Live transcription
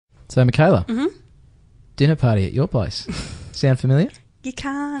So, Michaela, dinner party at your place. Sound familiar? You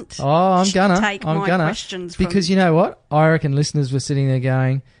can't. Oh, I'm gonna. Take I'm my gonna. questions from... Because you know what? I reckon listeners were sitting there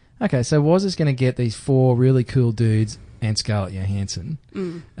going, okay, so was is going to get these 4 really cool dudes and Scarlett Johansson.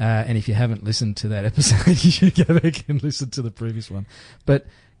 And if you haven't listened to that episode, you should go back and listen to the previous one. But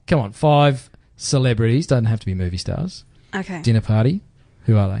come on, 5 celebrities, doesn't have to be movie stars. Okay. Dinner party.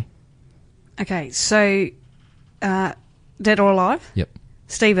 Who are they? Okay, so Dead or Alive? Yep.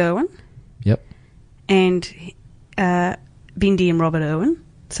 Steve Irwin. Yep. And Bindi and Robert Irwin,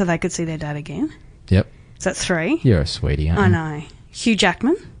 so they could see their dad again. Yep. So that's 3. You're a sweetie, aren't you? I know. Hugh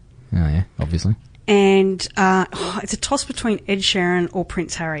Jackman. Oh, yeah, obviously. And it's a toss between Ed Sheeran or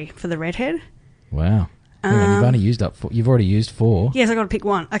Prince Harry for the redhead. Wow. You've only used up 4. You've already used 4. Yes, I've got to pick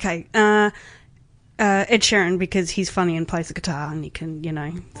one. Okay. Ed Sheeran, because he's funny and plays the guitar and he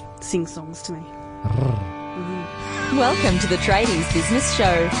can, sing songs to me. Welcome to the Tradies Business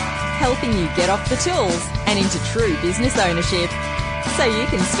Show, helping you get off the tools and into true business ownership, so you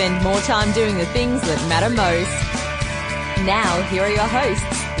can spend more time doing the things that matter most. Now, here are your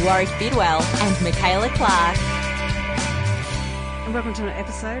hosts, Warwick Bidwell and Michaela Clark. And welcome to an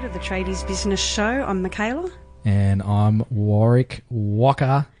episode of the Tradies Business Show. I'm Michaela. And I'm Warwick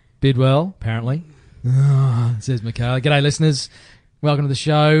Walker Bidwell, apparently. Says Michaela. G'day, listeners. Welcome to the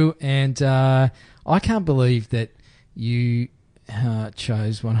show. And I can't believe that you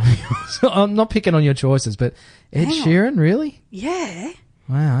chose one of yours. I'm not picking on your choices, but Ed Sheeran, really? Yeah.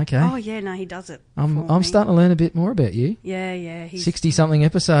 Wow, okay. Oh, yeah, no, he does it. I'm starting to learn a bit more about you. Yeah. 60-something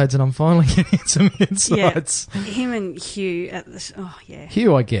episodes, and I'm finally getting some insights. Yeah. Him and Hugh at the... Oh, yeah.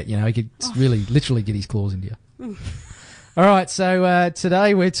 Hugh, I get. He could really, literally get his claws into you. All right, so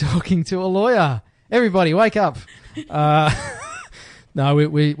today we're talking to a lawyer. Everybody, wake up. No,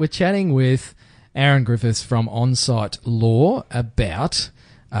 we're chatting with Aaron Griffiths from Onsite Law about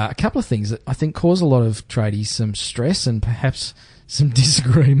a couple of things that I think cause a lot of tradies some stress and perhaps some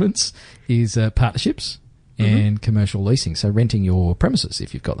disagreements is partnerships and commercial leasing, so renting your premises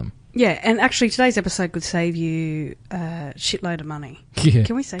if you've got them. Yeah, and actually today's episode could save you a shitload of money. Yeah,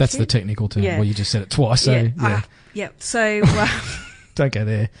 can we say that's shit? the technical term. Yeah. Well, you just said it twice, so yeah. So don't go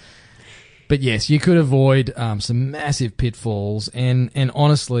there. But yes, you could avoid some massive pitfalls, and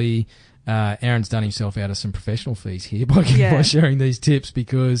honestly, Aaron's done himself out of some professional fees here by sharing these tips,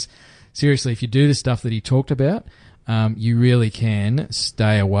 because seriously, if you do the stuff that he talked about, you really can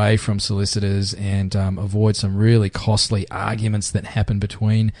stay away from solicitors and avoid some really costly arguments that happen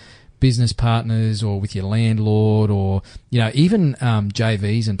between business partners or with your landlord, or even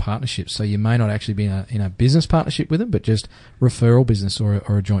JVs and partnerships. So you may not actually be in a business partnership with them, but just referral business or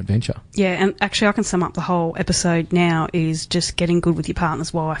a joint venture. Yeah, and actually I can sum up the whole episode now is just getting good with your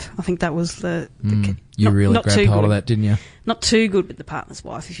partner's wife. I think that was the you really grabbed hold of that, didn't you? Not too good with the partner's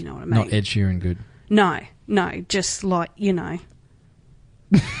wife, if you know what I mean. Not Ed Sheeran good. No, just like,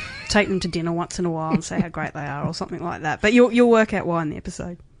 take them to dinner once in a while and say how great they are or something like that. But you'll work out why in the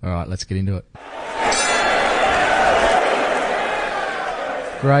episode. All right, let's get into it.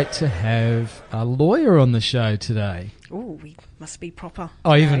 Great to have a lawyer on the show today. Oh, we must be proper.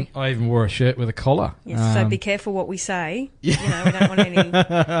 I even wore a shirt with a collar. Yes, so be careful what we say. We don't want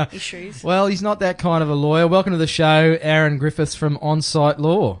any issues. Well, he's not that kind of a lawyer. Welcome to the show, Aaron Griffiths from Onsite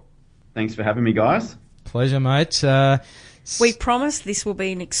Law. Thanks for having me, guys. Pleasure, mate. We promise this will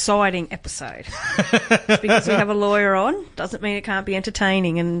be an exciting episode. Just because we have a lawyer on doesn't mean it can't be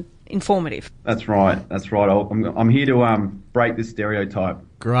entertaining and informative. That's right. I'm here to break this stereotype.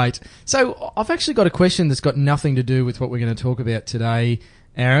 Great. So I've actually got a question that's got nothing to do with what we're going to talk about today,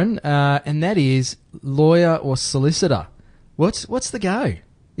 Aaron, and that is lawyer or solicitor. What's the go?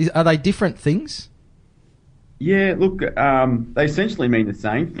 Are they different things? Yeah, look, they essentially mean the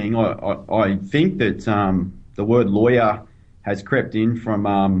same thing. I think that the word lawyer has crept in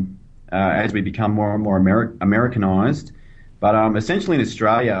from as we become more and more Americanized. But essentially in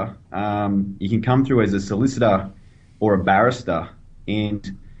Australia, you can come through as a solicitor or a barrister.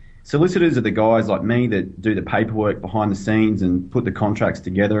 And solicitors are the guys like me that do the paperwork behind the scenes and put the contracts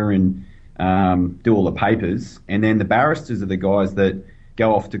together and do all the papers. And then the barristers are the guys that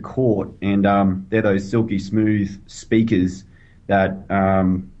go off to court, and they're those silky smooth speakers that,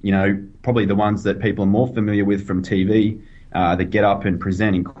 probably the ones that people are more familiar with from TV that get up and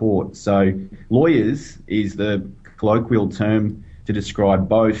present in court. So lawyers is the colloquial term to describe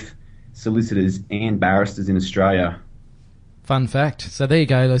both solicitors and barristers in Australia. Fun fact. So there you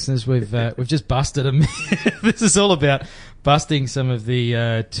go, listeners. We've just busted a myth. This is all about busting some of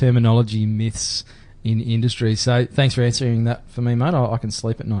the terminology myths in industry. So thanks for answering that for me, mate. I can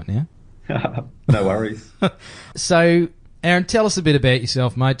sleep at night now. No worries. So Aaron, tell us a bit about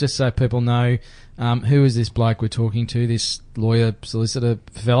yourself, mate, just so people know who is this bloke we're talking to, this lawyer, solicitor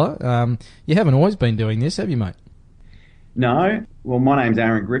fella. You haven't always been doing this, have you, mate? No. Well, my name's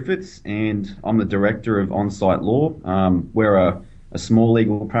Aaron Griffiths, and I'm the director of Onsite Law. We're a small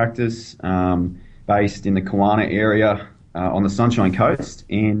legal practice based in the Kawana area on the Sunshine Coast,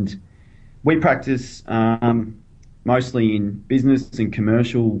 and we practice mostly in business and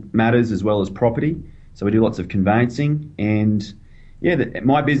commercial matters as well as property. So we do lots of conveyancing, and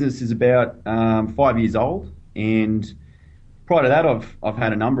my business is about 5 years old, and prior to that, I've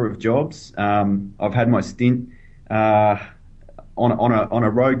had a number of jobs. I've had my stint on a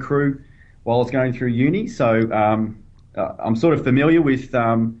road crew while I was going through uni, so I'm sort of familiar with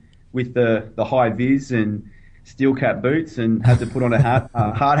the high vis and steel cap boots, and had to put on a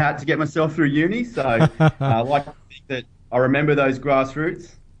hard hat to get myself through uni. So I like to think that I remember those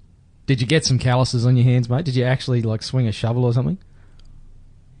grassroots. Did you get some calluses on your hands, mate? Did you actually swing a shovel or something?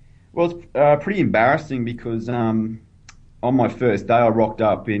 Well, it's pretty embarrassing because on my first day I rocked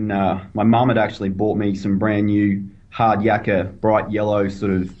up in my mum had actually bought me some brand new hard yakka, bright yellow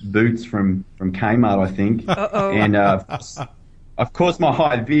sort of boots from Kmart, I think. Uh-oh. And of course my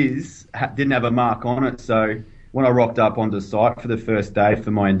high vis didn't have a mark on it, so when I rocked up onto site for the first day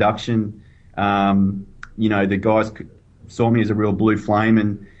for my induction, the guys saw me as a real blue flame,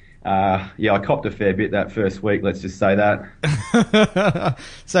 and I copped a fair bit that first week, let's just say that.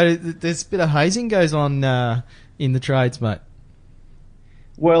 So there's a bit of hazing goes on in the trades, mate.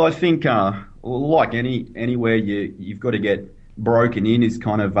 Well, I think like anywhere you've got to get broken in is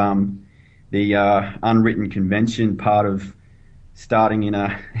kind of the unwritten convention part of starting in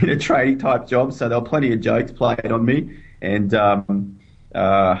a trading type job. So there were plenty of jokes played on me, and I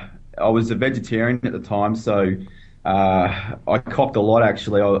was a vegetarian at the time, so I copped a lot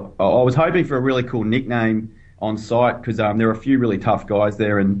actually. I was hoping for a really cool nickname on site because there were a few really tough guys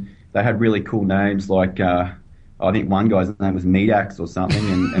there, and they had really cool names like I think one guy's name was Meatax or something,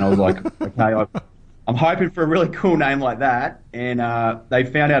 and I was like, okay, I'm hoping for a really cool name like that. And they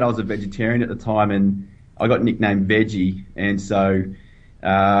found out I was a vegetarian at the time, and I got nicknamed Veggie, and so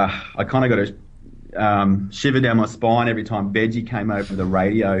I kind of got a shiver down my spine every time Veggie came over the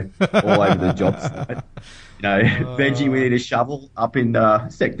radio all over the job site. Veggie, we need a shovel up in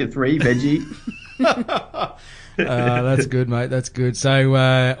Sector 3, Veggie. That's good, mate. That's good. So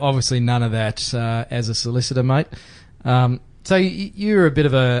obviously none of that as a solicitor, mate. So you're a bit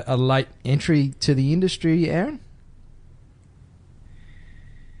of a late entry to the industry, Aaron?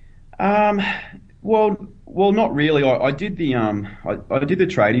 Well, not really. I did the I did the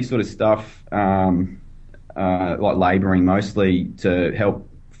tradie sort of stuff, like labouring mostly to help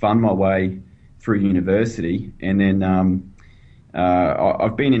fund my way through university, and then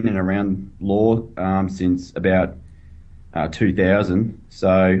I've been in and around law since about 2000.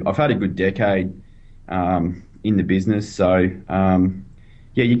 So I've had a good decade in the business. So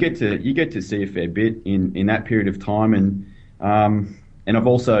you get to see a fair bit in that period of time, and I've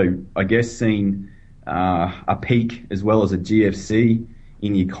also, I guess, seen a peak as well as a GFC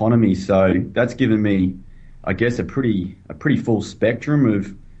in the economy. So that's given me, I guess, a pretty full spectrum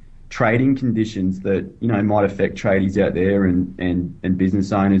of trading conditions that might affect tradies out there and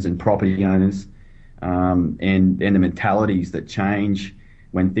business owners and property owners, and the mentalities that change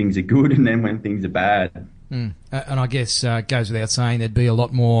when things are good and then when things are bad. And I guess it goes without saying there'd be a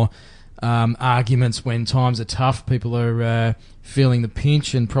lot more arguments when times are tough. People are feeling the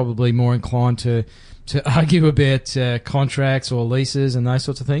pinch and probably more inclined to argue about contracts or leases and those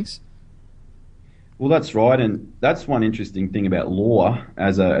sorts of things. Well, that's right, and that's one interesting thing about law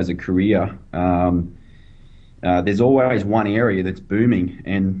as a career. There's always one area that's booming,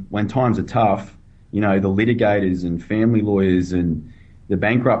 and when times are tough, the litigators and family lawyers and the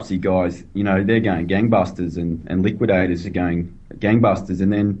bankruptcy guys, they're going gangbusters, and liquidators are going gangbusters.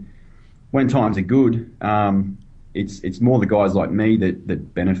 And then when times are good, it's more the guys like me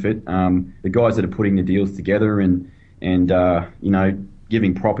that benefit. The guys that are putting the deals together and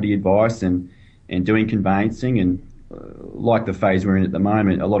giving property advice and doing conveyancing, and like the phase we're in at the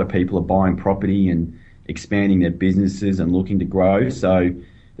moment, a lot of people are buying property and expanding their businesses and looking to grow. So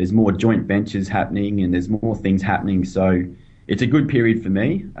there's more joint ventures happening and there's more things happening. So it's a good period for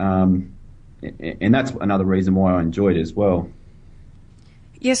me, and that's another reason why I enjoyed it as well.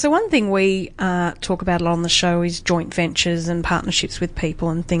 Yeah, so one thing we talk about a lot on the show is joint ventures and partnerships with people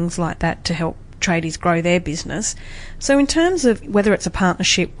and things like that to help tradies grow their business. So in terms of whether it's a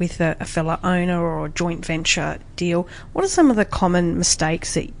partnership with a fellow owner or a joint venture deal, what are some of the common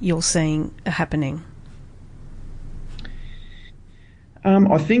mistakes that you're seeing happening?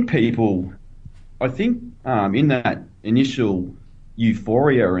 I think people I think in that initial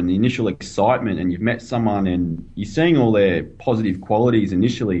euphoria and the initial excitement, and you've met someone and you're seeing all their positive qualities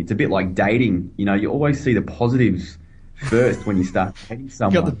initially, it's a bit like dating. You know, you always see the positives first when you start dating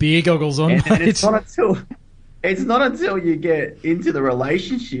someone. You got the beer goggles on, and it's not until you get into the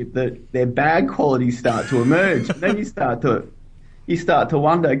relationship that their bad qualities start to emerge. And then you start to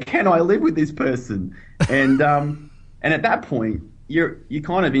wonder, can I live with this person? And at that point, you're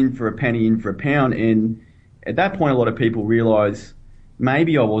kind of in for a penny, in for a pound. And at that point, a lot of people realise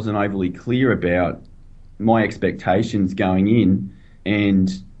maybe I wasn't overly clear about my expectations going in,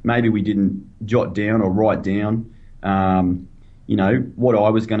 and maybe we didn't jot down or write down, what I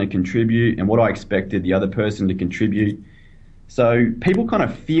was going to contribute and what I expected the other person to contribute. So people kind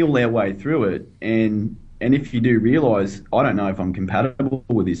of feel their way through it, and if you do realise, I don't know if I'm compatible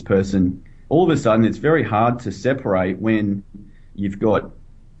with this person, all of a sudden it's very hard to separate when you've got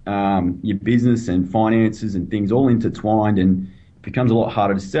your business and finances and things all intertwined, and it becomes a lot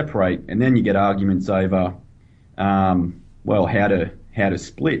harder to separate. And then you get arguments over, how to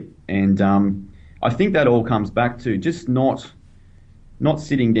split. And I think that all comes back to just not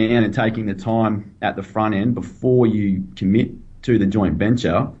sitting down and taking the time at the front end before you commit to the joint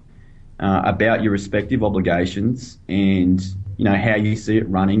venture about your respective obligations and how you see it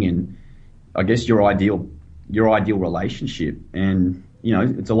running, and I guess your ideal relationship. And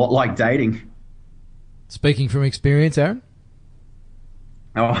it's a lot like dating. Speaking from experience, Aaron?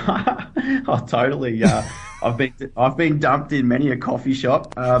 Oh, totally. I've been dumped in many a coffee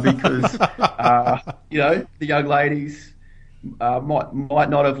shop because the young ladies might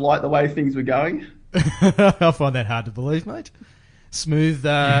not have liked the way things were going. I find that hard to believe, mate.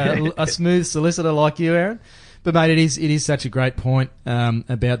 A smooth solicitor like you, Aaron. But mate, it is such a great point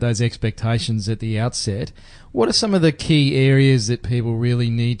about those expectations at the outset. What are some of the key areas that people really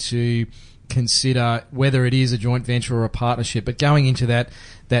need to consider, whether it is a joint venture or a partnership, but going into that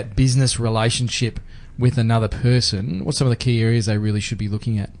business relationship with another person? What's some of the key areas they really should be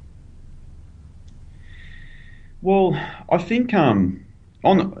looking at? Well, I think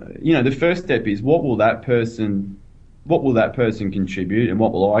the first step is what will that person contribute, and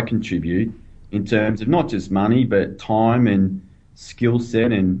what will I contribute in terms of not just money but time and skill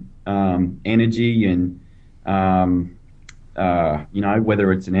set and energy, and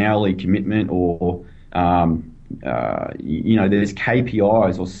whether it's an hourly commitment or there's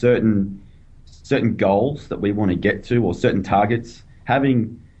KPIs or certain goals that we want to get to, or certain targets.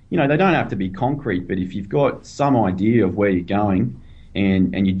 Having, they don't have to be concrete, but if you've got some idea of where you're going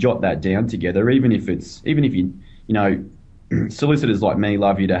and you jot that down together, even if solicitors like me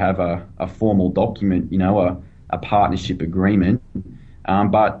love you to have a formal document, a partnership agreement.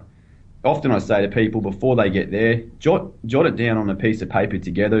 But often I say to people before they get there, jot it down on a piece of paper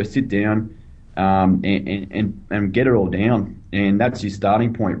together, sit down and get it all down. And that's your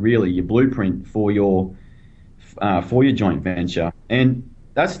starting point, really, your blueprint for your joint venture. And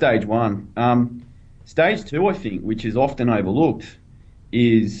that's stage one. Stage two, I think, which is often overlooked,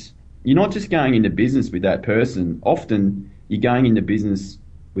 is you're not just going into business with that person. Often you're going into business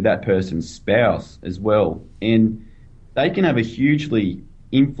with that person's spouse as well. And they can have a hugely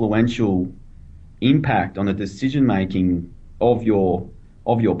influential impact on the decision making of your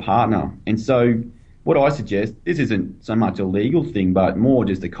partner. And so what I suggest, this isn't so much a legal thing, but more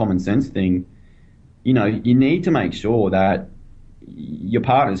just a common sense thing. You need to make sure that your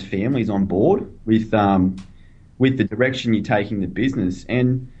partner's family is on board with the direction you're taking the business.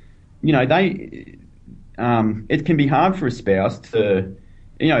 And it can be hard for a spouse to,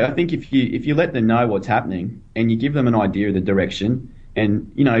 I think if you let them know what's happening and you give them an idea of the direction,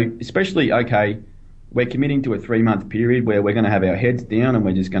 and especially, okay, we're committing to a 3-month period where we're going to have our heads down and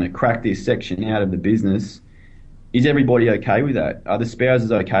we're just going to crack this section out of the business. Is everybody okay with that? Are the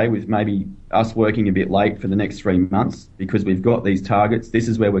spouses okay with maybe us working a bit late for the next 3 months because we've got these targets? This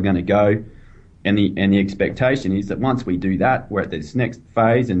is where we're going to go, and the expectation is that once we do that, we're at this next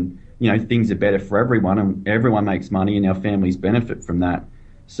phase, and things are better for everyone, and everyone makes money, and our families benefit from that.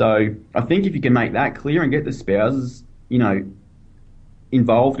 So I think if you can make that clear and get the spouses,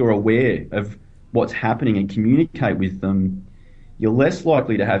 involved or aware of what's happening and communicate with them, you're less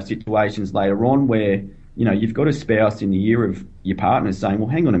likely to have situations later on where you've got a spouse in the ear of your partner saying, well,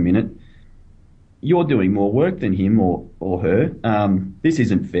 hang on a minute, you're doing more work than him or her. This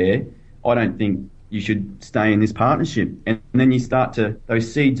isn't fair. I don't think you should stay in this partnership. And then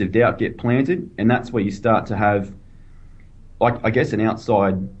those seeds of doubt get planted, and that's where you start to have, I guess, an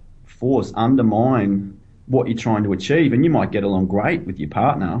outside force undermine what you're trying to achieve. And you might get along great with your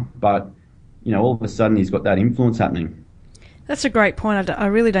partner, but, all of a sudden he's got that influence happening. That's a great point. I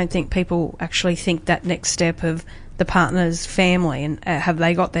really don't think people actually think that next step of the partner's family and have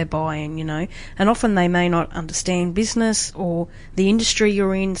they got their buy-in, and often they may not understand business or the industry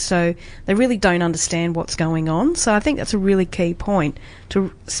you're in, so they really don't understand what's going on. So I think that's a really key point,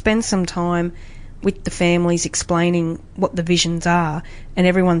 to spend some time with the families explaining what the visions are and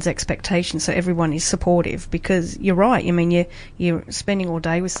everyone's expectations, so everyone is supportive. Because you're right, you're spending all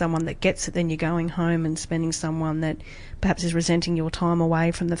day with someone that gets it, then you're going home and spending someone that perhaps is resenting your time away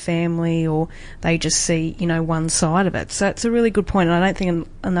from the family, or they just see, one side of it. So it's a really good point, and I don't think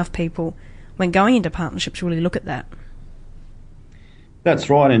enough people, when going into partnerships, really look at that. That's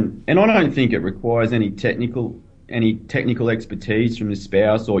right, and I don't think it requires any technical expertise from the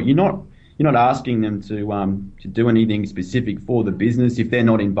spouse, or you're not asking them to do anything specific for the business if they're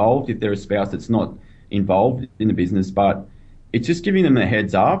not involved, if they're a spouse that's not involved in the business. But it's just giving them a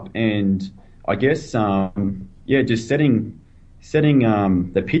heads up, and I guess just setting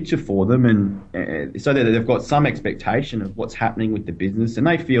the picture for them, and so that they've got some expectation of what's happening with the business, and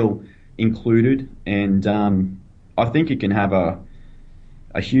they feel included. And I think it can have a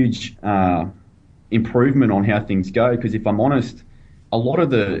huge improvement on how things go. Because if I'm honest, a lot of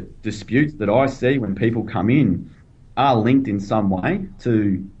the disputes that I see when people come in are linked in some way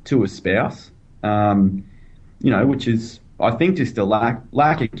to a spouse, which is, I think, just a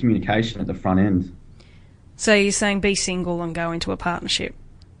lack of communication at the front end. So you're saying be single and go into a partnership,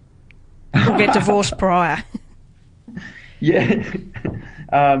 or get divorced prior? Yeah.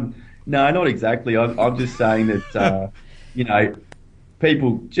 No, not exactly. I'm just saying that,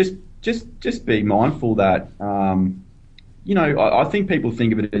 people just be mindful that, I think people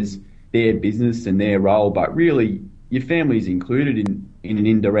think of it as their business and their role, but really your family is included in an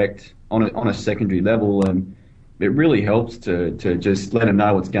indirect, on a secondary level, and it really helps to just let them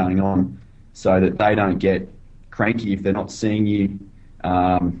know what's going on, so that they don't get cranky if they're not seeing you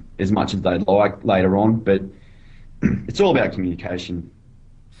as much as they'd like later on. But it's all about communication.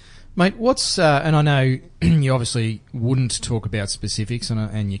 Mate, and I know you obviously wouldn't talk about specifics,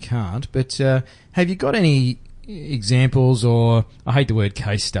 and you can't, but have you got any examples, or I hate the word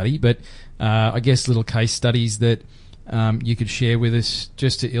case study, but I guess little case studies that you could share with us,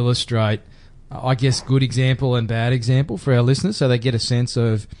 just to illustrate, I guess, good example and bad example for our listeners, so they get a sense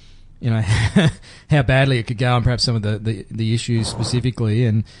of, how badly it could go, and perhaps some of the issues specifically,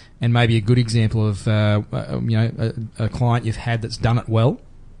 and maybe a good example of a client you've had that's done it well.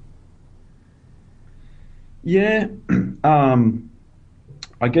 Yeah,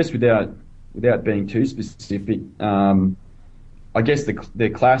 I guess without being too specific, I guess the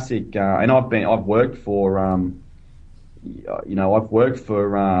classic, and I've worked for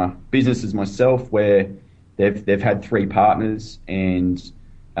businesses myself where they've had three partners, and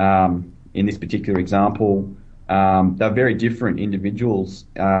in this particular example, they're very different individuals.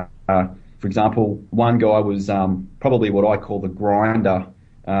 For example, one guy was probably what I call the grinder,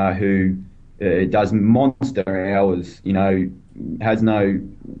 who does monster hours, has no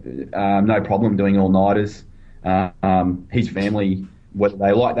problem doing all-nighters. His family, whether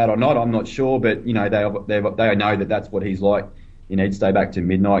they like that or not, I'm not sure, but they know that that's what he's like. He'd stay back to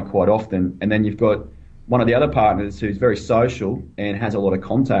midnight quite often. And then you've got one of the other partners who's very social and has a lot of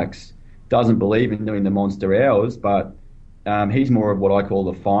contacts, doesn't believe in doing the monster hours, but he's more of what I call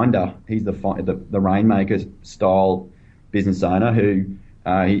the finder. He's the rainmaker style business owner who,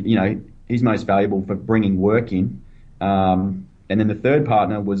 he's most valuable for bringing work in. And then the third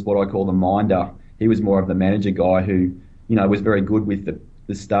partner was what I call the minder. He was more of the manager guy who, was very good with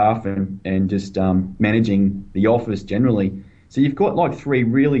the staff and just managing the office generally. So you've got like three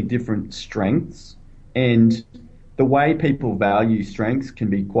really different strengths, and the way people value strengths can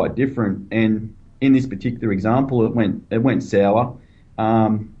be quite different. And in this particular example, it went sour.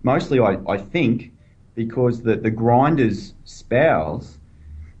 Mostly, I think, because the grinder's spouse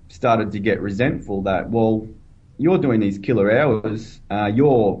started to get resentful that, well, you're doing these killer hours,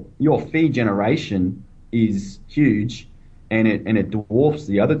 your fee generation is huge, and it dwarfs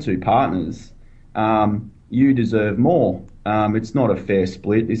the other two partners. You deserve more. It's not a fair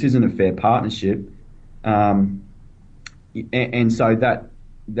split. This isn't a fair partnership. And so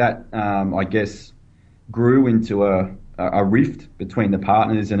that I guess grew into a rift between the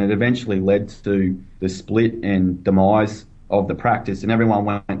partners, and it eventually led to the split and demise of the practice, and everyone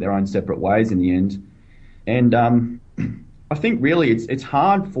went their own separate ways in the end. And I think really it's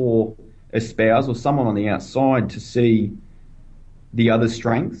hard for a spouse or someone on the outside to see the other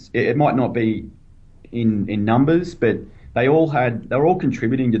strengths. It might not be in numbers, but they're all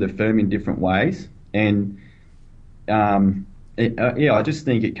contributing to the firm in different ways. And I just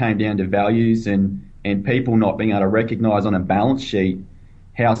think it came down to values and and people not being able to recognise on a balance sheet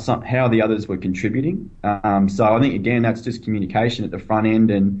how the others were contributing. So I think, again, that's just communication at the front end,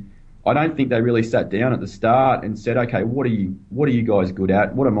 and I don't think they really sat down at the start and said, okay, what are you guys good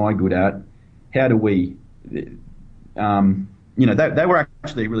at? What am I good at? How do we, they were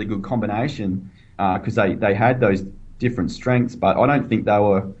actually a really good combination because they had those different strengths, but I don't think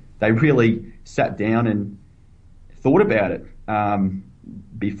they really sat down and thought about it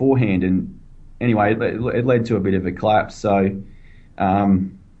beforehand. And anyway, it led to a bit of a collapse. So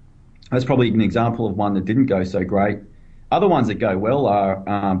that's probably an example of one that didn't go so great. Other ones that go well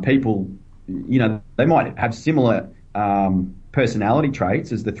are people, they might have similar personality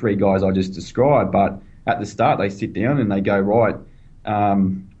traits as the three guys I just described, but at the start they sit down and they go, right,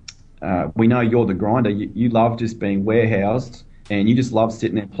 we know you're the grinder. You love just being warehoused and you just love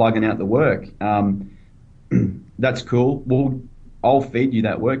sitting there plugging out the work. That's cool. Well, I'll feed you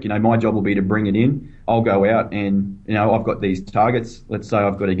that work. My job will be to bring it in. I'll go out and, I've got these targets. Let's say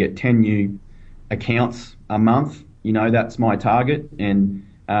I've got to get 10 new accounts a month. That's my target. And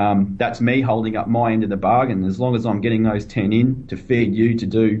that's me holding up my end of the bargain. As long as I'm getting those 10 in to feed you to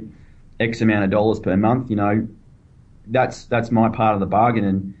do X amount of dollars per month, that's my part of the bargain.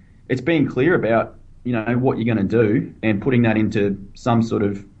 And it's being clear about, what you're going to do and putting that into some sort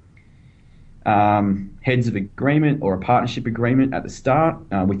of heads of agreement or a partnership agreement at the start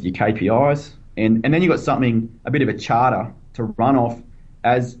with your KPIs. And then you've got a bit of a charter to run off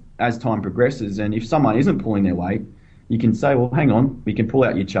as time progresses. And if someone isn't pulling their weight, you can say, well, hang on, we can pull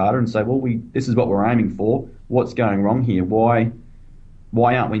out your charter and say, well, this is what we're aiming for. What's going wrong here? Why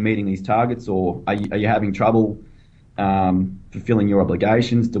aren't we meeting these targets? Or are you having trouble fulfilling your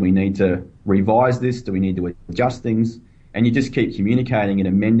obligations? Do we need to revise this? Do we need to adjust things? And you just keep communicating and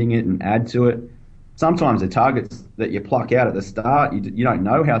amending it and add to it. Sometimes the targets that you pluck out at the start, you don't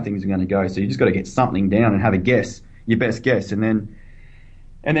know how things are going to go, so you just got to get something down and have a guess, your best guess, and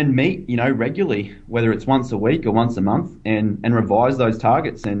then meet, regularly, whether it's once a week or once a month, and revise those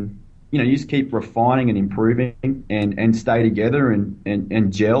targets, and you just keep refining and improving, and stay together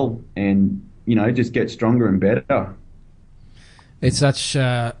and gel, and just get stronger and better. It's such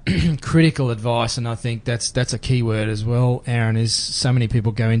critical advice, and I think that's a key word as well, Aaron, is so many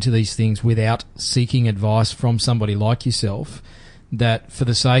people go into these things without seeking advice from somebody like yourself, that for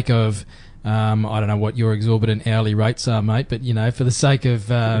the sake of, I don't know what your exorbitant hourly rates are, mate, but, for the sake of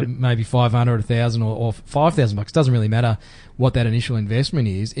maybe 500, 1,000 or 5,000 bucks, doesn't really matter what that initial investment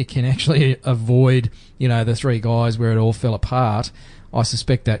is, it can actually avoid, the three guys where it all fell apart. I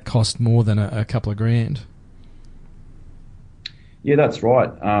suspect that cost more than a couple of grand. Yeah, that's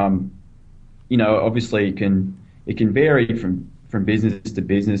right. Obviously it can vary from business to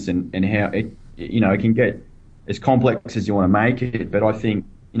business and how it can get as complex as you want to make it. But I think,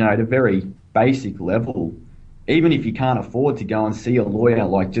 at a very basic level, even if you can't afford to go and see a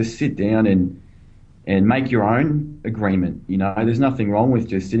lawyer, just sit down and make your own agreement. There's nothing wrong with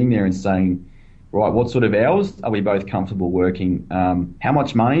just sitting there and saying, right, what sort of hours are we both comfortable working? How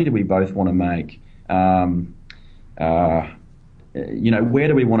much money do we both want to make? Where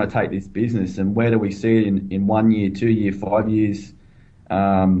do we want to take this business, and where do we see it in 1 year, 2 year, 5 years?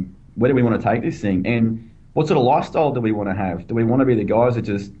 Where do we want to take this thing? And what sort of lifestyle do we want to have? Do we want to be the guys that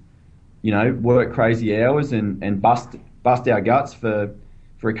just, work crazy hours and bust our guts for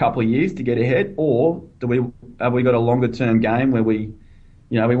a couple of years to get ahead? Or have we got a longer term game where we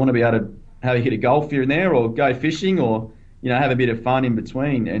want to be able to have a hit of golf here and there, or go fishing, or, have a bit of fun in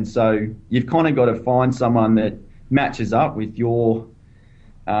between? And so you've kind of got to find someone that matches up with your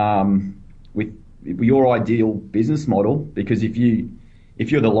ideal business model, because if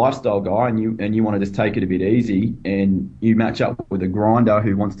you're the lifestyle guy and you want to just take it a bit easy, and you match up with a grinder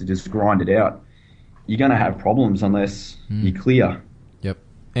who wants to just grind it out, you're going to have problems unless you're clear. Yep.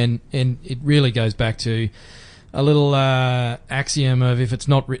 And it really goes back to a little axiom of, if it's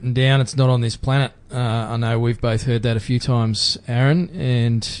not written down, it's not on this planet. I know we've both heard that a few times, Aaron,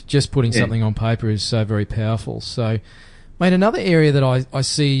 and just putting something on paper is so very powerful. So, mate, another area that I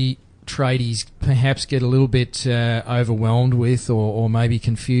see tradies perhaps get a little bit overwhelmed with, or maybe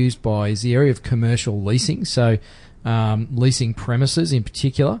confused by, is the area of commercial leasing. So, leasing premises in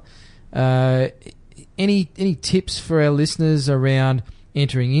particular. Any tips for our listeners around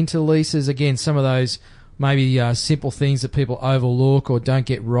entering into leases? Again, some of those maybe simple things that people overlook or don't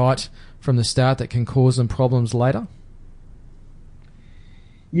get right from the start that can cause them problems later?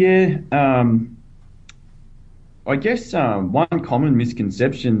 Yeah, I guess one common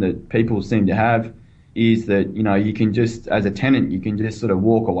misconception that people seem to have is that, you can just, as a tenant, you can just sort of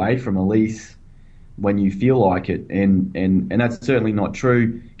walk away from a lease when you feel like it, and that's certainly not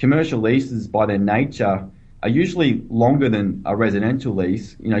true. Commercial leases, by their nature, are usually longer than a residential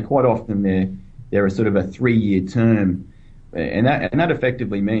lease. Quite often they're a sort of a 3-year term, and that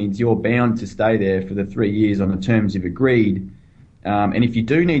effectively means you're bound to stay there for the 3 years on the terms you've agreed. And if you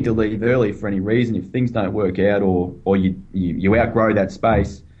do need to leave early for any reason, if things don't work out or you outgrow that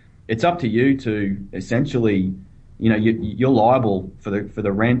space, it's up to you to essentially, you're liable for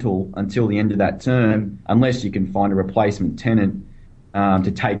the rental until the end of that term, unless you can find a replacement tenant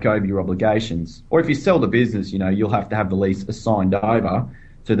to take over your obligations. Or if you sell the business, you'll have to have the lease assigned over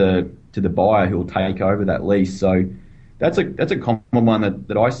to the buyer who will take over that lease. So that's a common one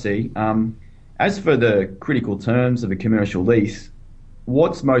that I see. As for the critical terms of a commercial lease,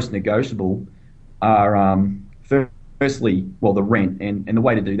 what's most negotiable are firstly, the rent, and the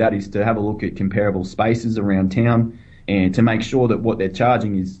way to do that is to have a look at comparable spaces around town and to make sure that what they're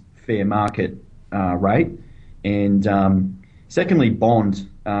charging is fair market rate. And secondly, bond.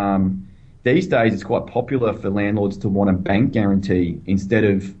 These days it's quite popular for landlords to want a bank guarantee instead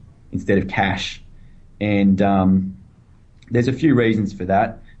of cash, and there's a few reasons for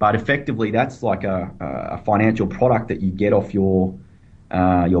that. But effectively, that's like a financial product that you get off your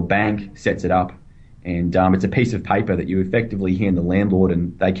bank sets it up, and it's a piece of paper that you effectively hand the landlord,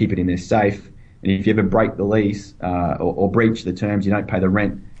 and they keep it in their safe. And if you ever break the lease or breach the terms, you don't pay the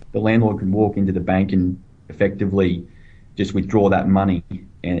rent, the landlord can walk into the bank and effectively just withdraw that money,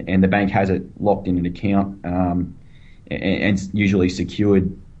 and the bank has it locked in an account and it's usually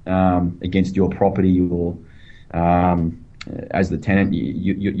secured against your property, or as the tenant,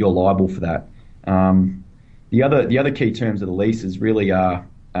 you're liable for that. The other key terms of the leases really are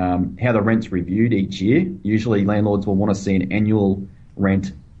how the rent's reviewed each year. Usually landlords will want to see an annual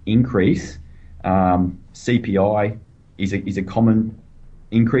rent increase. CPI is a common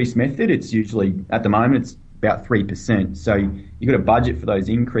increase method. It's usually, at the moment, it's about 3%. So you've got to budget for those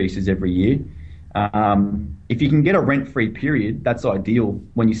increases every year. If you can get a rent-free period, that's ideal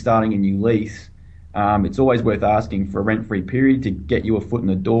when you're starting a new lease. It's always worth asking for a rent-free period to get you a foot in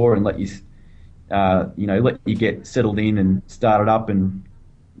the door and let you get settled in and started up and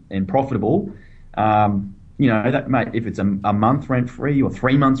profitable. If it's a month rent-free or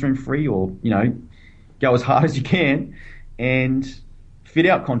 3 months rent-free, or go as hard as you can. And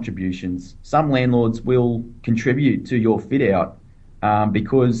fit-out contributions. Some landlords will contribute to your fit-out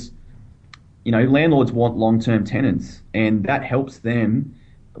because landlords want long-term tenants, and that helps them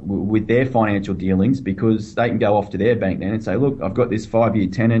with their financial dealings, because they can go off to their bank then and say, look, I've got this 5-year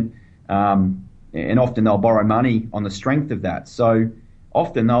tenant, and often they'll borrow money on the strength of that. So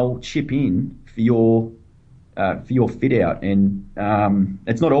often they'll chip in for your fit-out, and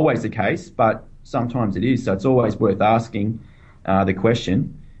it's not always the case, but sometimes it is. So it's always worth asking the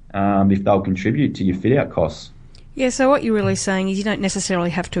question if they'll contribute to your fit-out costs. Yeah, so what you're really saying is you don't necessarily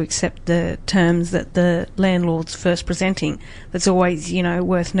have to accept the terms that the landlord's first presenting. That's always,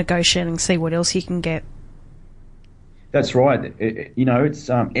 worth negotiating, see what else you can get. That's right. It's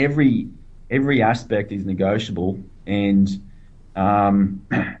every aspect is negotiable, and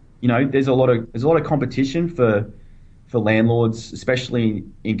there's a lot of competition for landlords, especially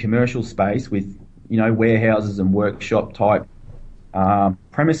in commercial space with warehouses and workshop type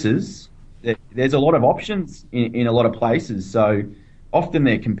premises. There's a lot of options in a lot of places, so often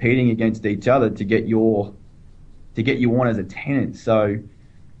they're competing against each other to get you on as a tenant. So,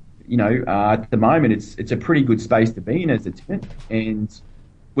 at the moment it's a pretty good space to be in as a tenant, and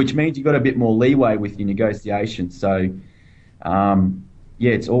which means you've got a bit more leeway with your negotiations. So,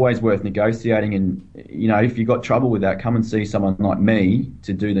 it's always worth negotiating, and if you've got trouble with that, come and see someone like me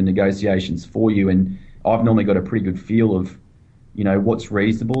to do the negotiations for you. And I've normally got a pretty good feel of what's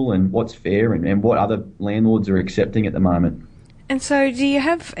reasonable and what's fair, and what other landlords are accepting at the moment. And so do you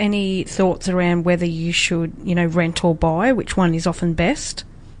have any thoughts around whether you should, rent or buy? Which one is often best?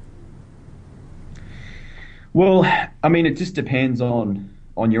 Well, it just depends on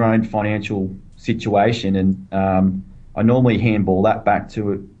your own financial situation, and I normally handball that back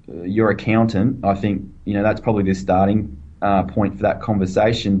to your accountant. I think, that's probably the starting point for that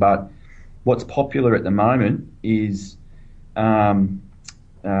conversation. But what's popular at the moment is a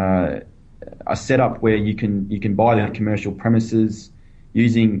setup where you can buy the commercial premises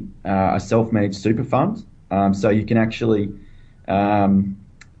using a self-managed super fund. So you can actually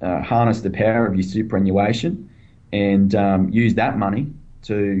harness the power of your superannuation and use that money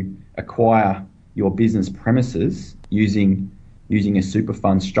to acquire your business premises using a super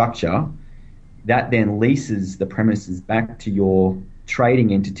fund structure. That then leases the premises back to your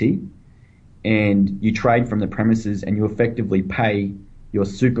trading entity, and you trade from the premises, and you effectively pay your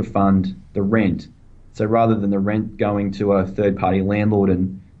super fund the rent So rather than the rent going to a third-party landlord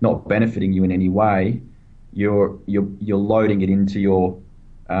and not benefiting you in any way, you're loading it into your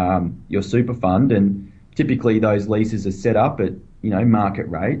super fund, and typically those leases are set up at market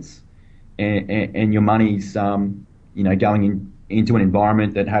rates, and your money's going into an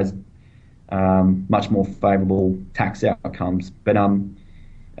environment that has much more favourable tax outcomes. But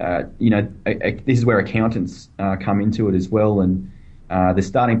this is where accountants come into it as well, and the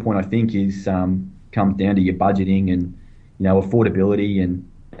starting point I think is comes down to your budgeting and affordability and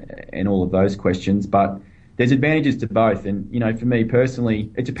all of those questions. But there's advantages to both, and for me personally,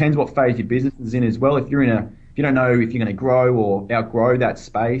 it depends what phase your business is in as well. If you don't know if you're going to grow or outgrow that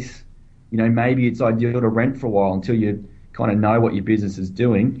space, maybe it's ideal to rent for a while until you kind of know what your business is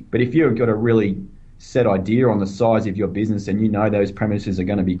doing. But if you've got a really set idea on the size of your business and those premises are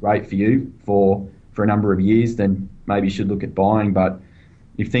going to be great for you for a number of years, then maybe you should look at buying. But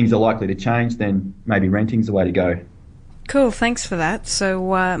if things are likely to change, then maybe renting's the way to go. Cool, thanks for that.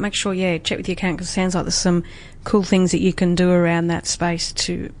 So make sure, check with your accountant, because it sounds like there's some cool things that you can do around that space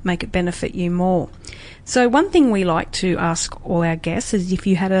to make it benefit you more. So one thing we like to ask all our guests is, if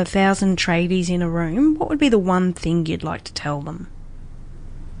you had 1,000 tradies in a room, what would be the one thing you'd like to tell them?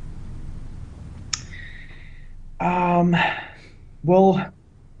 Well,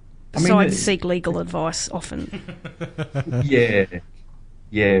 besides seek legal advice often. Yeah.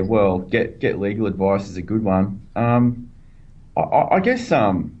 Well, get legal advice is a good one. I guess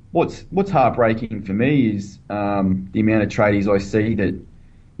what's heartbreaking for me is the amount of tradies I see that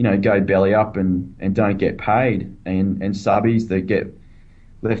go belly up and don't get paid, and subbies that get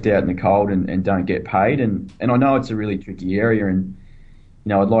left out in the cold and don't get paid. And I know it's a really tricky area, and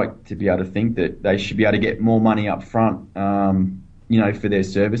I'd like to be able to think that they should be able to get more money up front, for their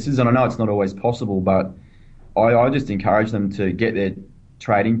services. And I know it's not always possible, but I just encourage them to get their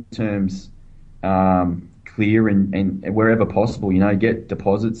trading terms clear and wherever possible, get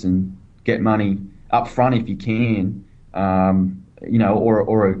deposits and get money up front if you can,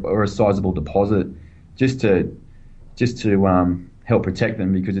 or a sizable deposit just to help protect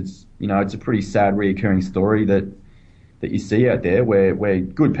them, because it's a pretty sad reoccurring story that you see out there where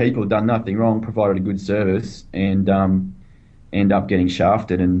good people have done nothing wrong, provided a good service, and end up getting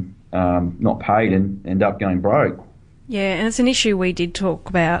shafted and not paid and end up going broke. Yeah, and it's an issue we did talk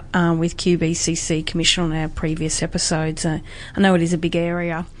about with QBCC Commission on our previous episodes. I know it is a big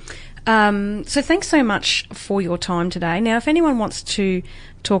area. So thanks so much for your time today. Now, if anyone wants to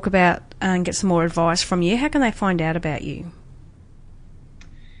talk about and get some more advice from you, how can they find out about you?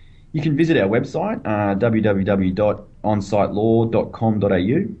 You can visit our website,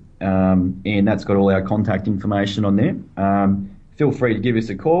 www.onsitelaw.com.au, and that's got all our contact information on there. Feel free to give us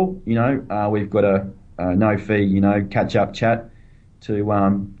a call. We've got a no fee, catch up chat to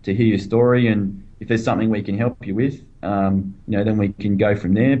hear your story, and if there's something we can help you with, then we can go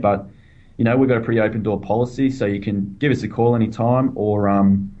from there. But we've got a pretty open door policy, so you can give us a call anytime,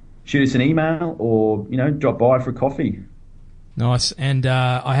 or shoot us an email, or drop by for a coffee. Nice. And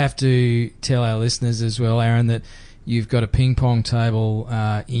I have to tell our listeners as well, Aaron, that you've got a ping pong table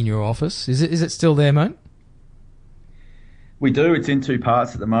in your office. Is it still there, mate? We do. It's in two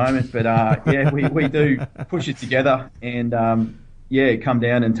parts at the moment, but we do push it together, and come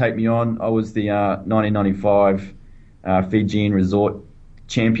down and take me on. I was the 1995 Fijian Resort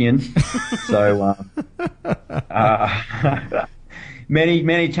champion, so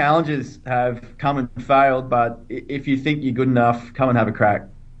many challenges have come and failed. But if you think you're good enough, come and have a crack.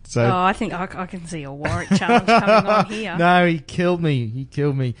 So, I think I can see a Warwick challenge coming on here. No, he killed me.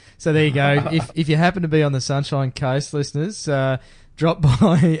 So there you go. If you happen to be on the Sunshine Coast, listeners, drop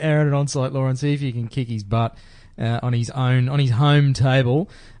by Aaron at Onsite Law and see if you can kick his butt on his home table.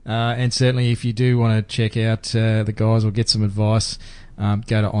 And certainly, if you do want to check out the guys or get some advice, go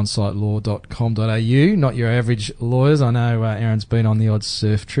to onsitelaw.com.au. Not your average lawyers. I know Aaron's been on the odd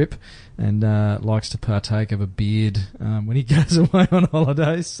surf trip and likes to partake of a beard when he goes away on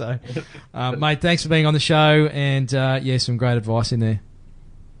holidays. So, mate, thanks for being on the show, and some great advice in there.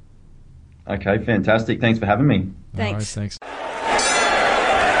 Okay, fantastic. Thanks for having me. Thanks. Right, thanks.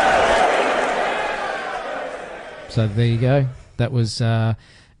 So there you go. That was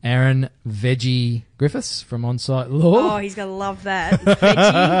Aaron Veggie Griffiths from Onsite Law. Oh, he's going to love that.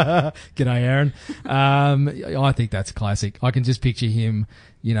 Veggie. G'day, Aaron. I think that's classic. I can just picture him,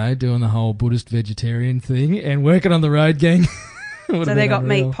 doing the whole Buddhist vegetarian thing and working on the road gang. So they got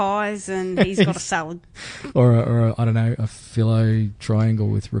meat pies and he's got a salad. or I don't know, a phyllo triangle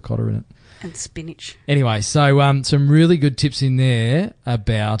with ricotta in it. And spinach. Anyway, so some really good tips in there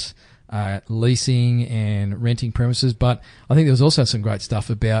about leasing and renting premises, but I think there was also some great stuff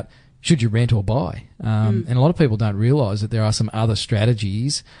about should you rent or buy? And a lot of people don't realise that there are some other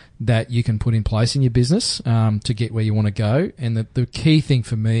strategies that you can put in place in your business to get where you want to go. And the key thing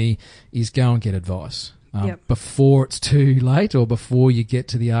for me is go and get advice before it's too late or before you get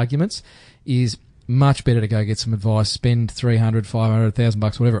to the arguments. Is much better to go get some advice, spend $300, $500,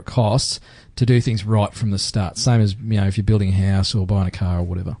 $1,000, whatever it costs to do things right from the start. Same as, if you're building a house or buying a car or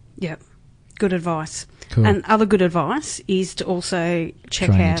whatever. Yep. Good advice. Cool. And other good advice is to also check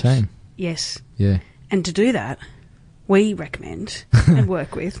Train out. your team. Yes. Yeah. And to do that, we recommend and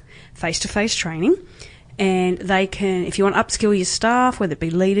work with face-to-face training. And they can, if you want to upskill your staff, whether it be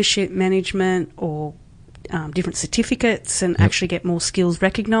leadership, management, or different certificates, and actually get more skills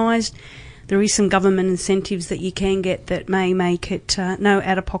recognised, there is some government incentives that you can get that may make it no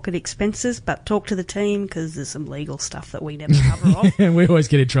out-of-pocket expenses, but talk to the team because there's some legal stuff that we never cover off. We always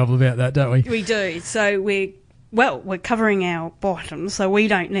get in trouble about that, don't we? We do. So we're covering our bottom, so we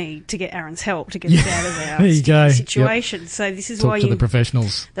don't need to get Aaron's help to get us out of our sticky situation. Yep. So this is Talk why to the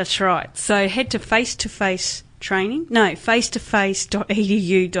professionals. That's right. So head to face-to-face training. No,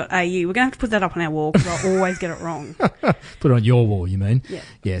 face-to-face.edu.au. We're going to have to put that up on our wall because I always get it wrong. Put it on your wall, you mean? Yeah.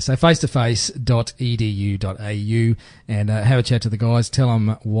 Yeah, so face-to-face.edu.au and have a chat to the guys. Tell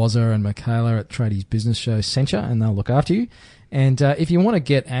them Wazza and Michaela at Tradies Business Show sent you and they'll look after you. And if you want to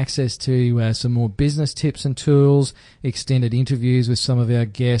get access to some more business tips and tools, extended interviews with some of our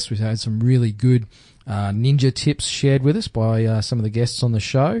guests, we've had some really good ninja tips shared with us by some of the guests on the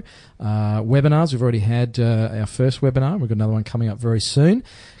show. Webinars, we've already had our first webinar. We've got another one coming up very soon.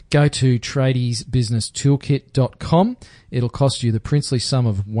 Go to tradiesbusinesstoolkit.com. It'll cost you the princely sum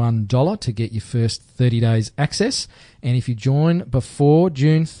of $1 to get your first 30 days access. And if you join before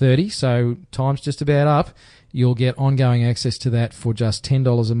June 30, so time's just about up, you'll get ongoing access to that for just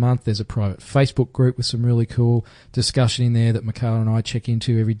 $10 a month. There's a private Facebook group with some really cool discussion in there that Michaela and I check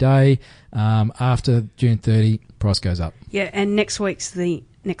into every day. After June 30, price goes up. Yeah, and next week's the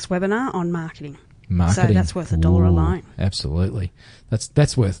next webinar on marketing. Marketing. So that's worth $1 alone. Absolutely.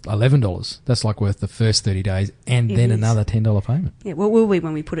 That's worth $11. That's like worth the first 30 days and then another $10 payment. Yeah, well, we'll be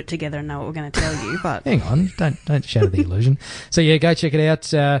when we put it together and know what we're going to tell you. But hang on, don't shatter the illusion. So yeah, go check it out.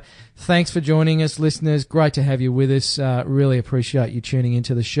 Thanks for joining us, listeners. Great to have you with us. Really appreciate you tuning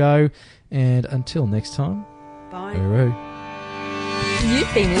into the show. And until next time, bye. Hooroo.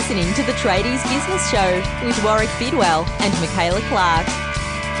 You've been listening to the Tradies Business Show with Warwick Bidwell and Michaela Clark.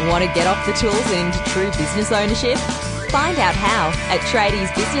 Want to get off the tools and into true business ownership? Find out how at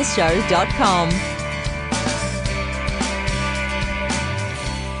tradiesbusinessshow.com.